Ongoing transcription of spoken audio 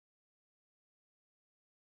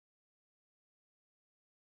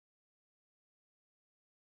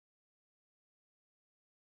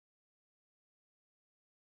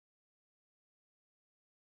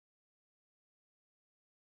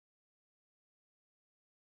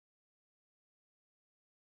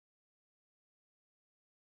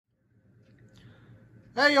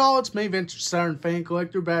Hey y'all, it's me, Vintage Siren Fan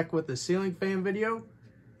Collector, back with a ceiling fan video.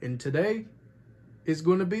 And today is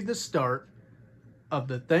going to be the start of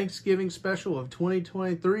the Thanksgiving special of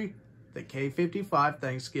 2023, the K55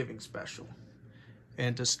 Thanksgiving special.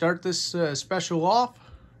 And to start this special off,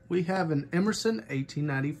 we have an Emerson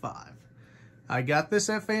 1895. I got this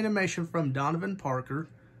at Fanamation from Donovan Parker,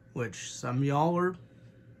 which some of y'all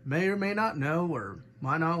may or may not know or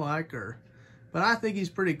might not like, but I think he's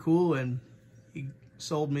pretty cool, and he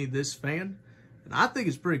sold me this fan, and I think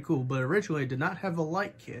it's pretty cool, but originally it did not have a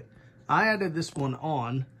light kit. I added this one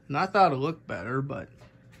on, and I thought it looked better, but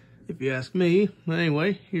if you ask me,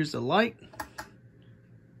 anyway, here's the light.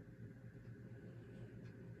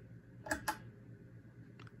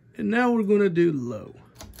 And now we're going to do low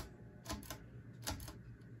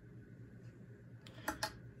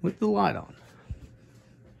with the light on.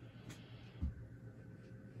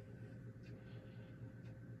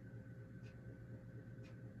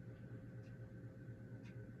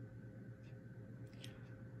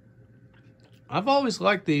 I've always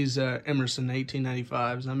liked these Emerson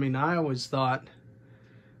 1895s. I mean, I always thought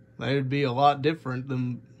they would be a lot different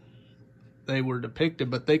than they were depicted,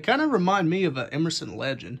 but they kind of remind me of an Emerson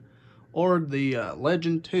Legend, or the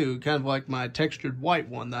Legend 2, kind of like my textured white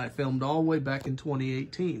one that I filmed all the way back in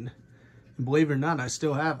 2018. And believe it or not, I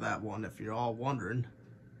still have that one, if you're all wondering.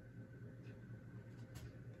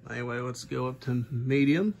 Anyway, let's go up to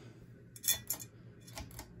medium.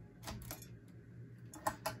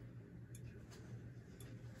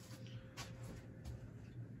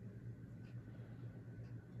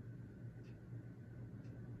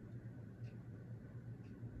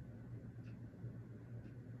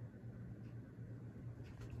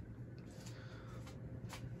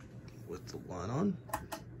 With the light on.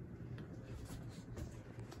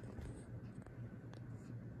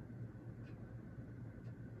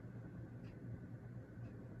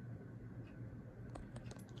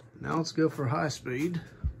 Now let's go for high speed.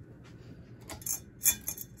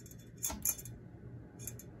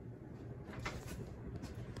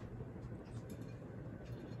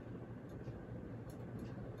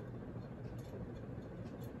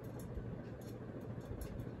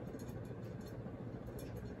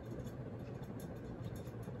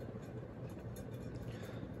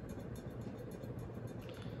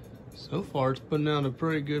 So far, it's putting out a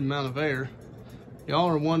pretty good amount of air. Y'all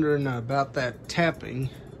are wondering about that tapping.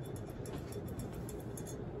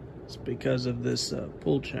 It's because of this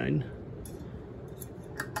pull chain.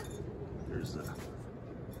 There's the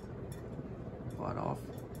light off.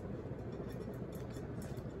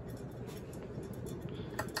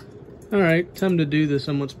 All right, time to do the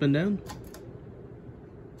somewhat spin down.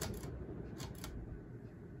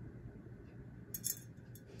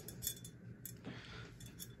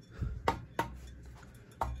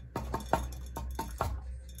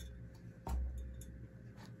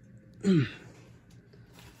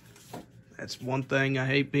 That's one thing I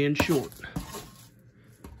hate, being short.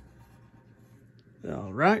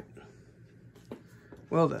 All right.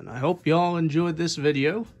 Well then, I hope y'all enjoyed this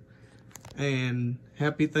video, and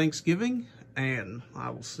happy Thanksgiving, and I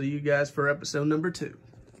will see you guys for episode number 2.